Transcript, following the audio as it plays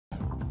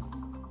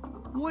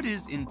What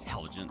is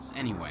intelligence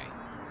anyway?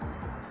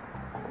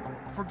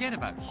 Forget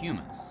about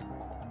humans.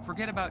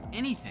 Forget about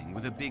anything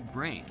with a big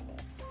brain.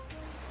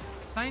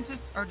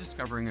 Scientists are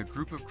discovering a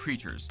group of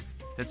creatures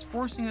that's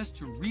forcing us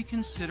to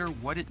reconsider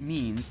what it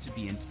means to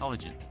be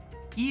intelligent,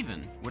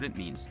 even what it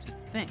means to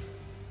think.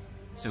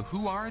 So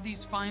who are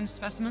these fine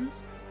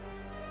specimens?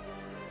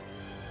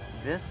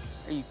 This?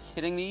 Are you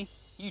kidding me?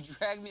 You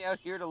dragged me out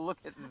here to look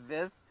at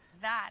this?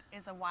 That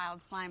is a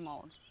wild slime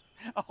mold.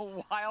 A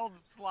wild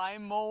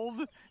slime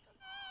mold?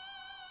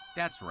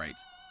 That's right,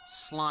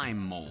 slime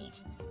mold.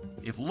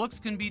 If looks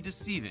can be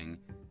deceiving,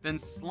 then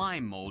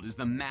slime mold is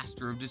the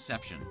master of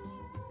deception.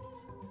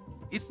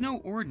 It's no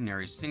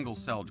ordinary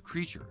single-celled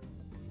creature.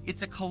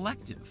 It's a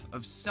collective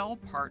of cell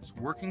parts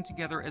working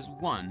together as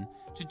one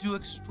to do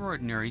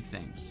extraordinary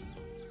things.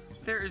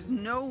 There is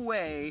no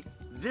way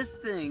this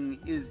thing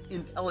is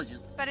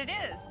intelligent. But it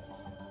is.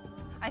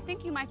 I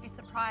think you might be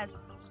surprised.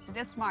 It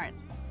is smart.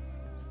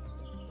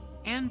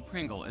 Anne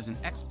Pringle is an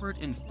expert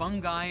in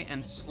fungi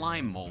and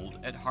slime mold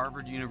at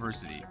Harvard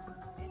University.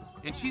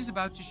 And she's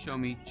about to show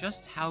me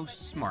just how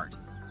smart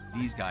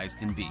these guys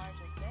can be.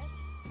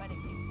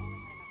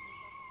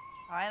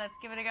 All right, let's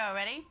give it a go.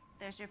 Ready?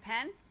 There's your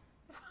pen.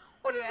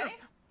 What is this?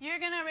 You're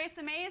gonna erase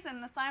the maze,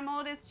 and the slime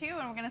mold is too,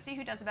 and we're gonna see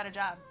who does a better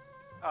job.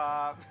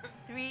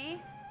 3,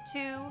 2,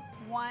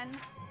 1,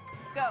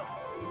 go.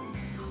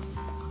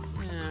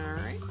 All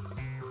right.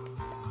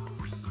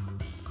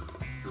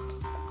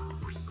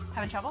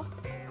 Having trouble?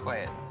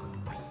 Quiet.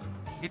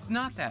 It's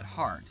not that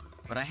hard,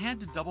 but I had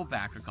to double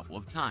back a couple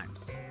of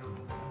times.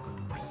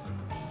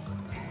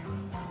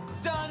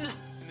 Done!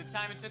 In the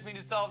time it took me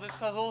to solve this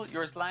puzzle,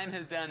 your slime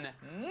has done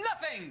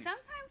nothing!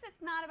 Sometimes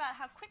it's not about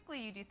how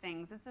quickly you do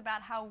things, it's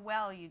about how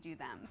well you do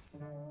them.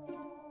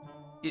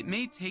 It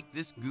may take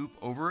this goop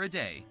over a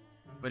day,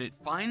 but it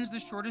finds the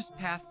shortest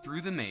path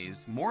through the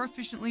maze more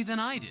efficiently than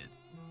I did,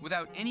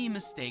 without any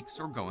mistakes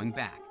or going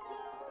back.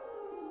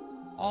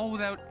 All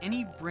without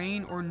any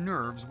brain or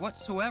nerves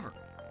whatsoever.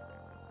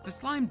 The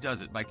slime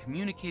does it by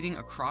communicating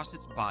across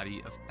its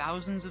body of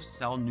thousands of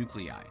cell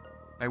nuclei.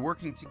 By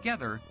working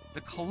together,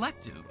 the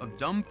collective of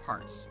dumb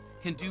parts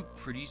can do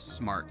pretty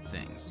smart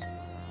things.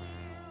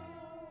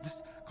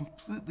 This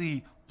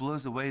completely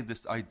blows away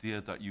this idea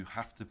that you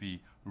have to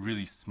be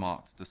really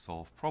smart to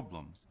solve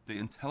problems. The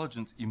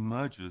intelligence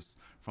emerges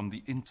from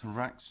the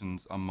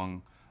interactions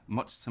among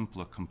much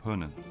simpler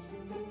components.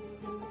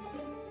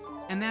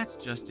 And that's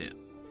just it.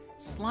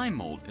 Slime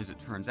mold, as it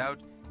turns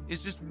out,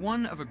 is just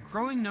one of a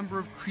growing number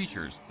of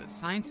creatures that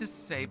scientists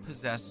say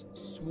possess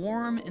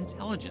swarm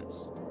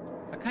intelligence.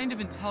 A kind of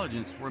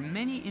intelligence where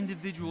many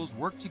individuals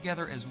work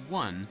together as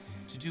one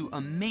to do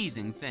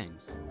amazing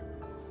things.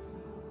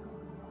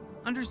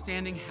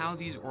 Understanding how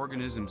these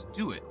organisms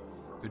do it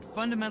could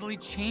fundamentally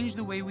change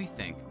the way we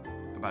think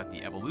about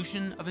the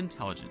evolution of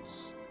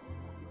intelligence.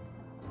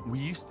 We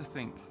used to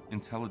think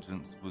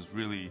intelligence was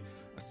really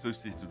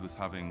associated with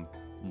having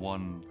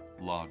one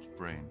large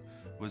brain.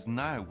 Whereas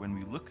now, when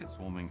we look at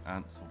swarming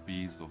ants or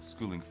bees or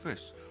schooling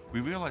fish,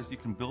 we realize you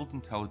can build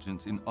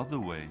intelligence in other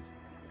ways.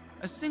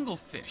 A single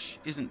fish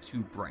isn't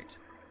too bright,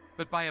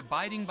 but by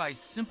abiding by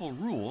simple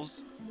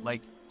rules,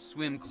 like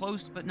swim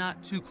close but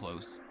not too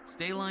close,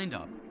 stay lined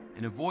up,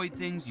 and avoid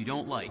things you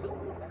don't like,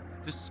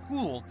 the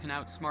school can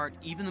outsmart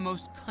even the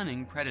most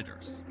cunning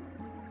predators.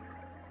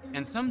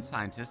 And some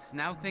scientists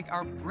now think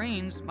our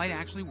brains might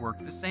actually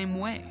work the same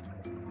way.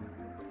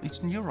 Each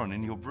neuron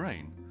in your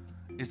brain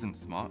isn't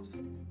smart,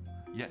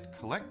 yet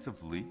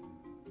collectively,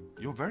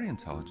 you're very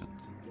intelligent.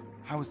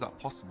 How is that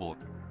possible?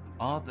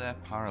 Are there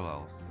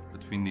parallels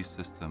between these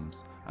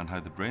systems and how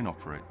the brain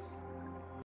operates?